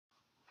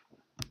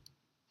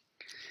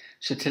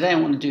So today I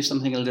want to do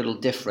something a little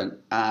different.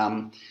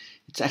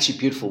 It's actually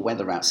beautiful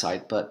weather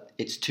outside, but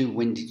it's too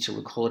windy to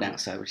record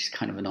outside, which is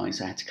kind of annoying,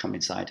 so I had to come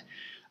inside.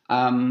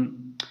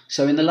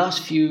 So in the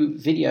last few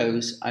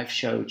videos, I've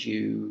showed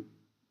you.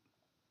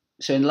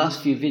 So in the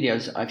last few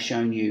videos, I've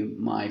shown you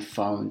my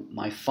phone,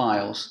 my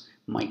files,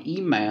 my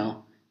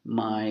email,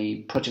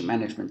 my project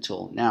management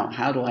tool. Now,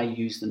 how do I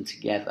use them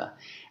together?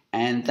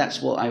 And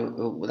that's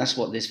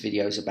what this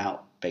video is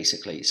about,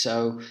 basically.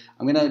 So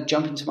I'm going to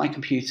jump into my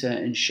computer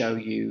and show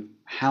you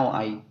how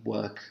I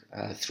work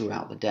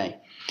throughout the day.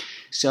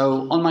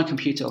 So on my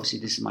computer, obviously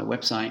this is my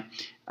website.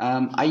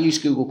 I use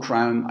Google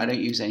Chrome. I don't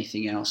use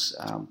anything else.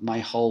 My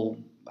whole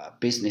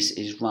business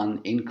is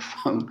run in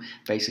Chrome,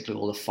 basically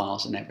all the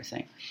files and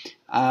everything.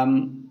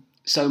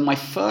 So my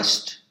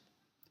first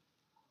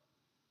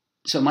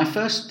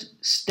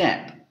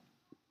step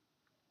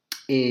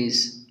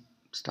is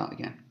start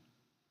again.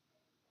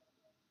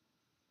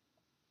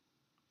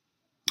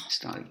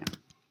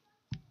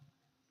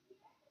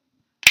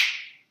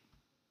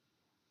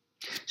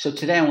 So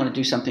today I want to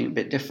do something a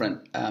bit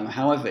different.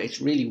 However,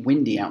 it's really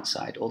windy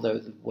outside, although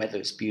the weather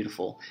is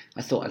beautiful.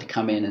 I thought I'd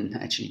come in and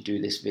actually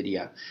do this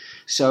video.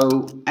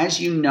 So as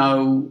you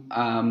know,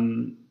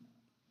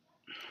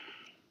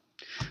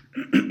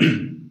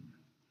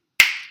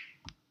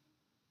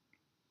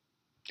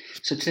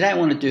 so today I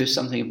want to do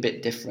something a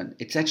bit different.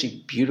 It's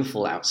actually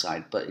beautiful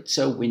outside, but it's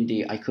so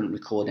windy I couldn't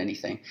record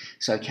anything,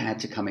 so I had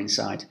to come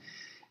inside.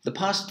 The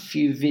past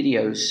few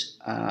videos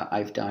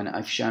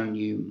I've shown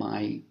you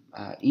my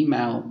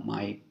email,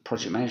 my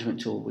project management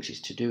tool, which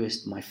is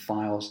Todoist, my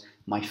files,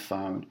 my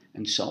phone,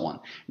 and so on.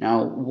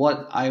 Now,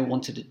 what I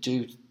wanted to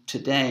do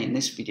today in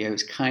this video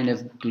is kind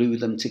of glue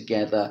them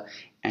together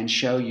and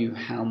show you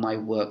how my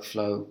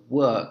workflow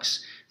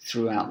works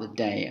throughout the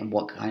day and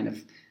what kind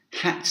of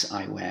hats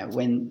I wear.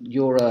 When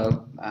you're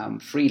a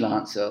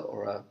freelancer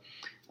or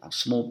a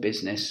small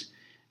business,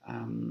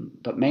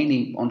 but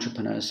mainly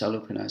entrepreneurs,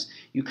 solopreneurs,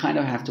 you kind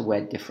of have to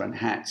wear different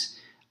hats.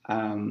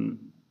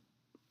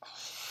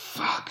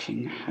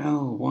 Fucking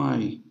hell,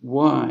 why?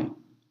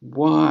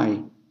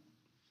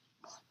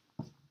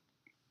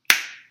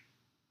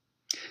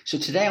 So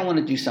today I want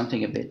to do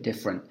something a bit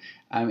different.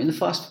 In the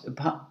first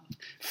part,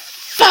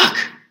 fuck!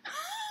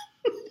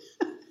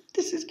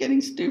 This is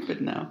getting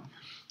stupid now.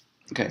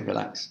 Okay,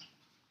 relax.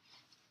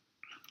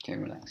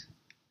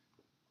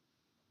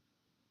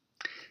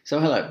 So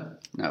hello,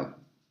 no.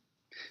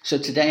 So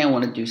today I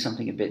want to do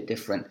something a bit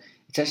different.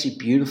 It's actually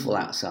beautiful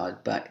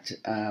outside, but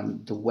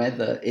the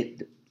weather,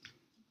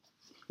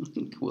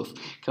 Wolf,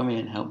 come here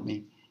and help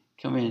me.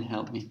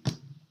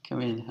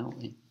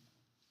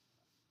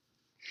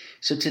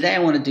 So today I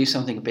want to do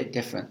something a bit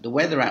different. The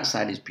weather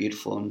outside is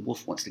beautiful and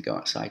Wolf wants to go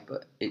outside,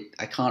 but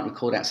I can't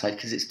record outside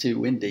because it's too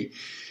windy.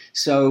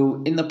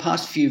 So in the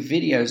past few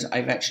videos,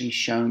 I've actually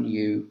shown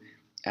you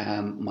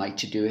my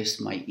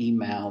Todoist, my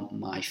email,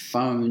 my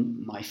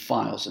phone, my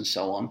files, and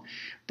so on.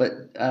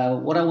 But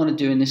what I want to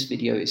do in this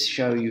video is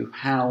show you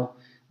how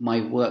my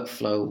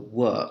workflow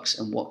works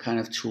and what kind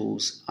of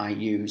tools I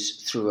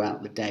use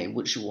throughout the day,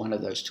 which are one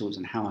of those tools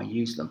and how I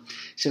use them.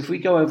 So if we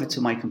go over to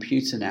my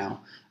computer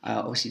now,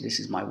 obviously this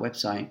is my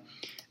website.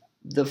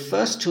 The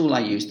first tool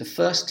I use, the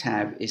first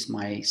tab, is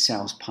my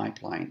sales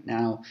pipeline.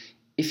 Now,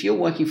 if you're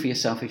working for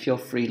yourself, if you're a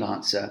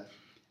freelancer,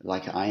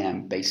 like I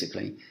am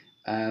basically,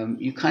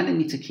 you kind of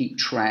need to keep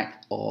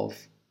track of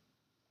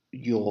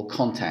your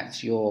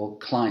contacts, your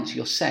clients,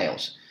 your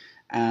sales.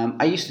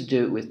 I used to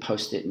do it with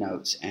Post-it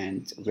notes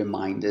and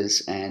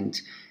reminders and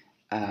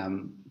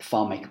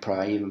FileMaker Pro.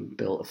 I even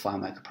built a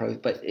FileMaker Pro,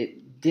 but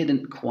it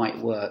didn't quite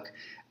work.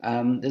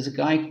 There's a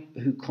guy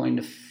who coined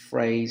the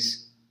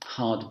phrase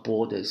hard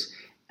borders,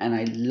 and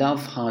I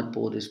love hard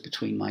borders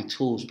between my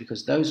tools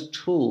because those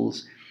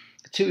tools,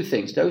 two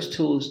things, those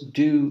tools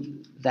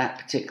do that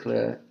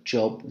particular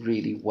job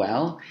really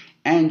well,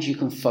 and you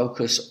can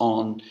focus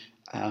on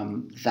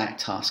that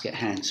task at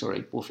hand.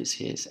 Sorry, Wolf is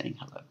here saying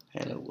hello.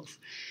 Hello, Wolf.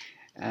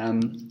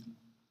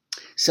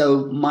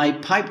 So my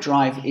pipe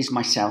drive is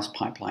my sales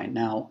pipeline.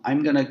 Now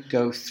I'm going to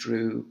go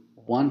through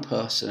one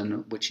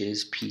person, which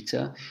is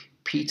Peter.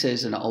 Peter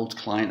is an old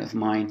client of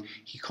mine.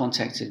 He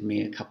contacted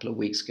me a couple of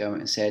weeks ago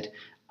and said,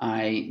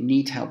 I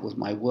need help with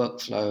my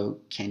workflow.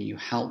 Can you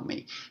help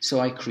me? So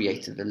I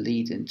created a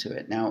lead into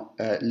it. Now,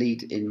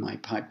 lead in my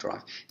pipe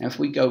drive. Now, if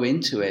we go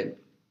into it,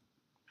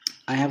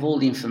 I have all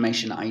the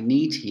information I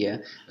need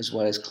here, as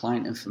well as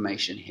client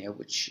information here,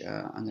 which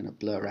I'm going to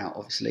blur out,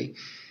 obviously.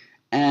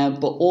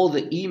 But all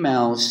the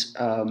emails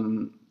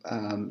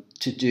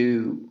to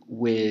do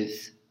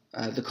with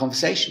the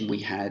conversation we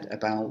had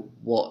about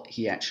what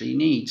he actually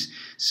needs.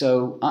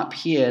 So up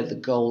here, the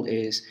goal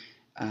is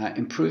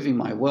improving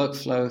my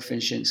workflow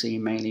efficiency,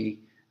 mainly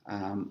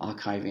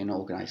archiving and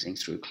organizing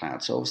through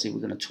cloud. So obviously I'm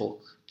going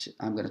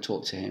to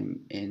talk to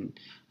him in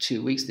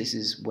 2 weeks. This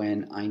is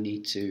when I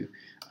need to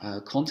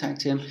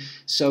contact him.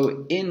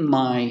 So in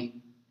my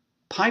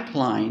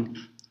pipeline,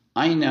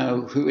 I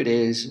know who it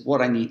is,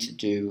 what I need to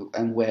do,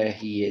 and where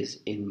he is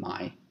in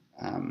my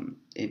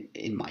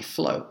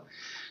flow.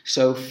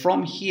 So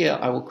from here,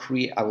 I will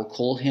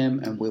call him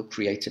and we'll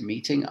create a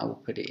meeting. I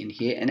will put it in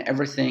here, and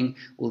everything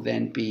will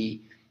then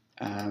be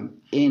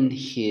in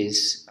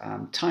his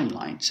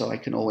timeline. So I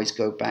can always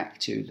go back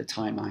to the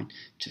timeline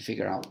to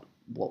figure out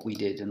what we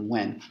did and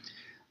when.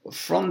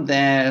 From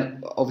there,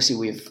 obviously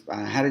we've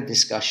had a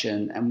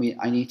discussion, and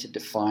I need to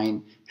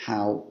define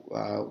how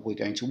we're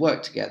going to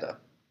work together.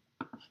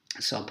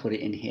 So I'll put it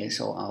in here.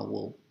 So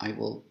I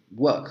will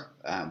work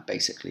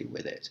basically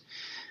with it,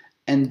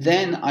 and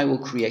then I will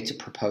create a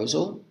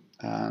proposal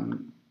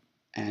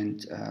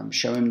and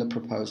show him the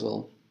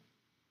proposal.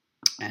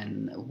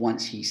 And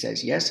once he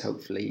says yes,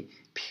 hopefully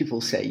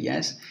people say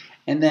yes,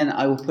 and then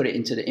I will put it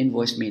into the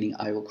invoice, meaning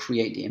I will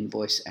create the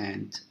invoice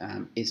and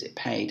is it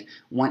paid?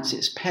 Once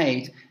it's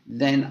paid,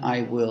 then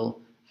I will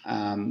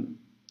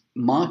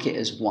mark it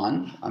as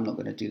one. I'm not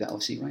going to do that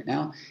obviously right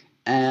now.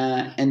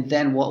 And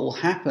then what will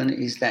happen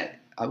is that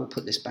I will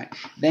put this back.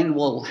 Then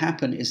what will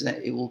happen is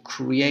that it will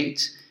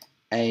create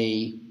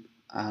a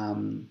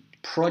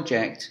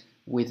project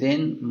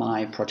within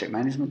my project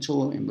management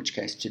tool, in which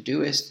case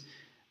Todoist,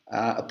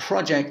 a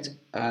project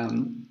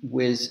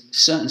with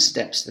certain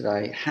steps that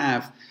I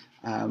have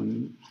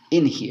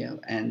in here,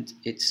 and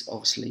it's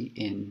obviously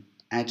in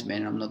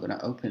admin. I'm not going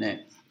to open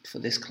it for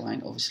this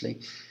client, obviously.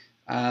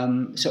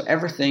 So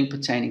everything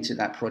pertaining to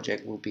that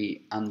project will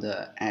be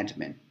under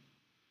admin.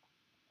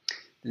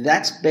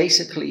 That's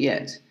basically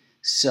it.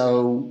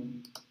 So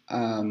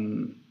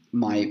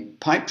my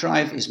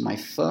Pipedrive is my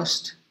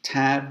first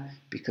tab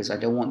because I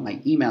don't want my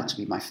email to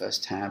be my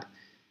first tab.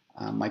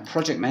 My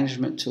project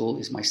management tool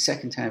is my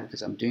second tab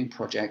because I'm doing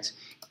projects.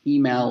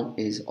 Email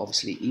is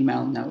obviously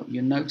email. Now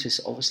you'll notice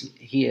obviously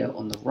here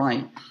on the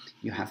right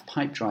you have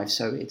Pipedrive,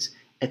 so it's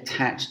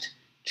attached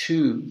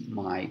to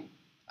my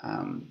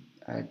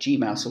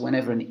Gmail. So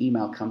whenever an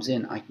email comes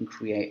in, I can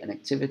create an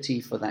activity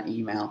for that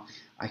email.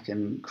 I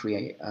can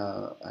create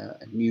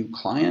a new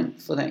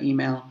client for that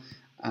email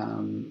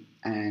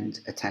and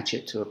attach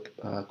it to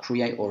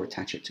create or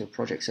attach it to a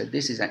project. So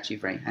this is actually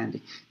very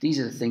handy. These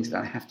are the things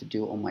that I have to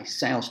do on my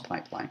sales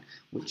pipeline,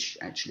 which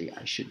actually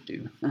I should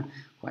do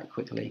quite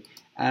quickly.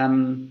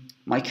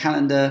 My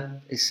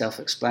calendar is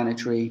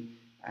self-explanatory.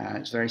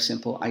 It's very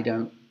simple. I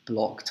don't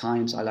block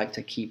times. I like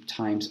to keep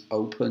times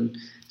open.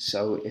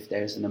 So if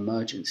there's an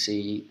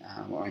emergency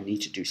or I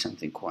need to do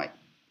something quite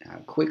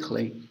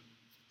quickly,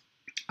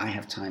 I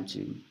have time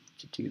to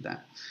do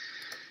that.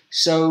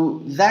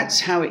 So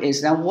that's how it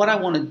is. Now what I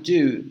want to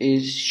do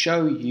is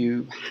show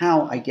you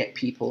how I get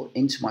people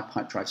into my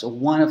Pipedrive. So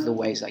one of the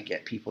ways I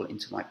get people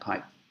into my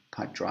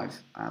Pipedrive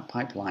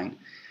pipeline.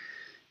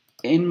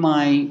 In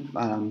my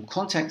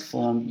contact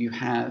form, you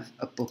have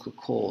a book a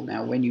call.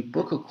 Now when you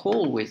book a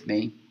call with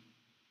me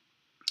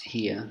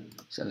here,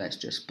 so let's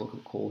just book a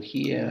call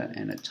here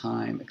and a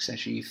time,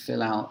 etc. You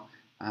fill out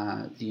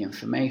the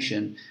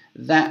information.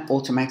 That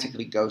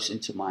automatically goes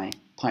into my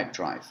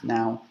Pipedrive.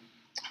 Now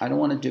I don't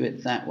want to do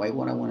it that way.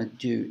 What I want to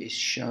do is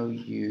show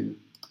you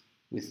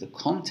with the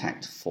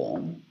contact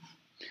form,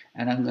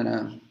 and I'm going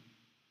to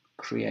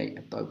create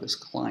a bogus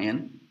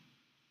client.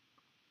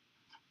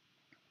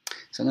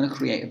 So I'm going to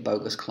create a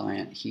bogus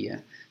client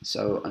here.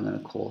 So I'm going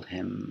to call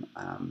him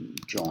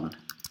John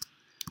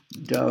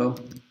Doe,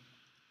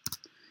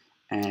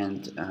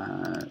 and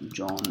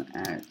John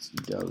at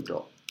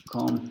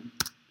doe.com.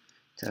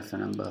 Telephone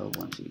number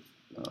 1 2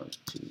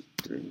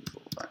 3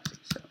 4 5 6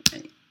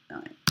 7 8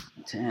 9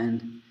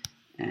 10,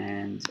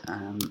 and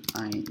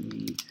I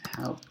need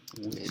help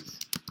with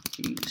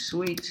G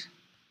Suite.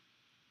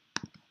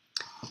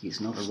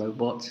 He's not a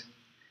robot.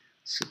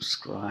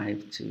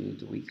 Subscribe to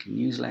the weekly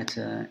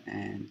newsletter,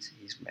 and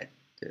he's read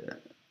the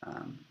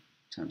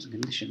terms and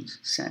conditions.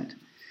 Send.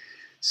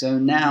 So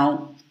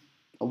now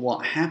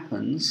what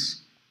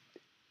happens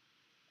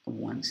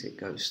once it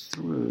goes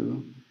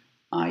through,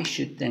 I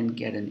should then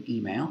get an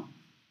email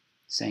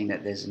saying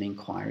that there's an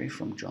inquiry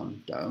from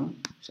John Doe.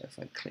 So if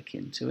I click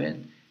into it,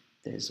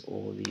 there's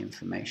all the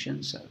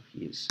information. So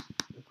he's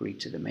agreed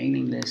to the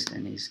mailing list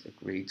and he's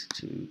agreed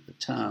to the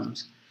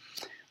terms.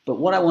 But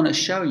what I want to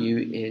show you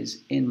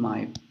is in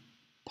my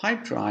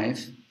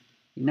Pipedrive,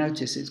 you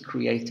notice it's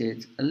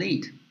created a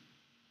lead.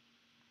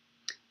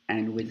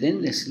 And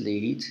within this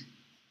lead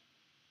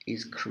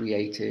is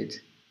created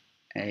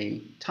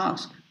a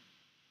task.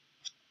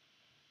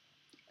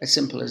 As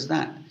simple as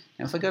that.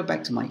 Now if I go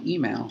back to my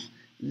email,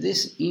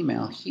 this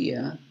email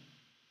here,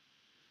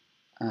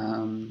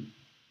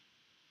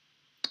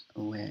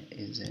 where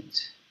is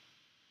it?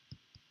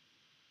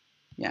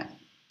 Yeah,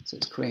 so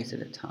it's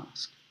created a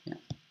task. Yeah.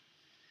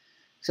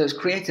 So it's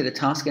created a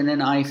task, and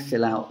then I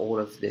fill out all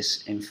of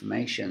this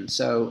information.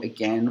 So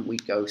again, we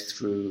go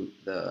through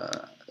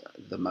the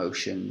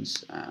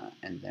motions,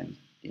 and then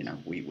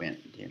we win.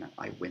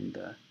 I win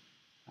the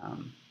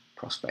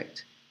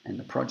prospect and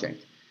the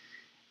project.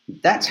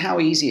 That's how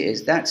easy it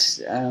is.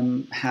 That's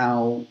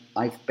how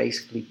I've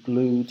basically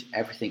glued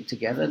everything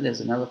together.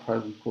 There's another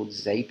program called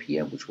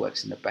Zapier, which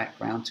works in the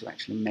background to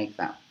actually make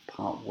that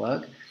part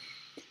work.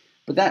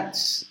 But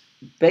that's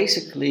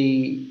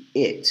basically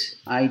it.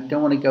 I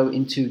don't want to go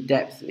into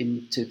depth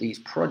into these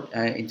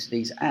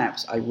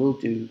apps. I will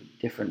do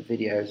different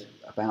videos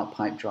about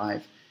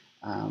Pipedrive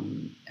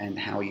and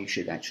how you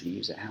should actually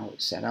use it, how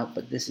it's set up.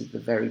 But this is the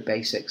very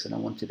basics, and I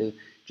wanted to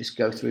just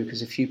go through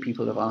because a few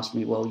people have asked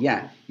me, well,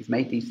 yeah, you've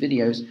made these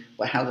videos,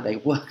 but how do they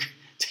work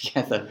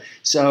together?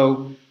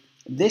 So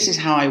this is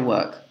how I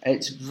work.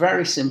 It's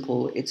very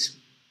simple. It's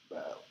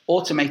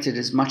automated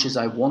as much as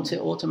I want it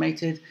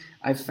automated.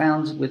 I've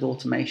found with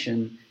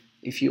automation,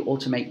 if you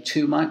automate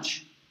too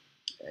much,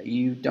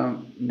 you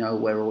don't know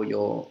where all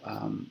your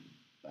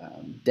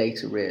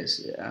data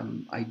is.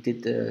 I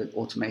did the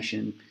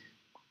automation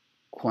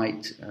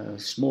quite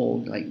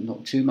small, like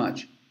not too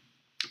much,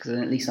 because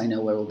then at least I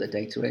know where all the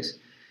data is.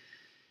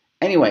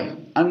 Anyway,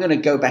 I'm going to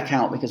go back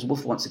out because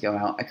Wolf wants to go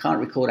out. I can't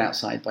record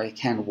outside, but I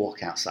can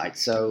walk outside.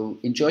 So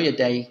enjoy your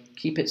day,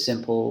 keep it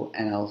simple,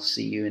 and I'll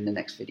see you in the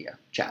next video.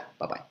 Ciao,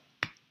 bye-bye.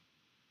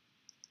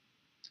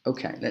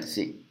 Okay, let's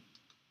see.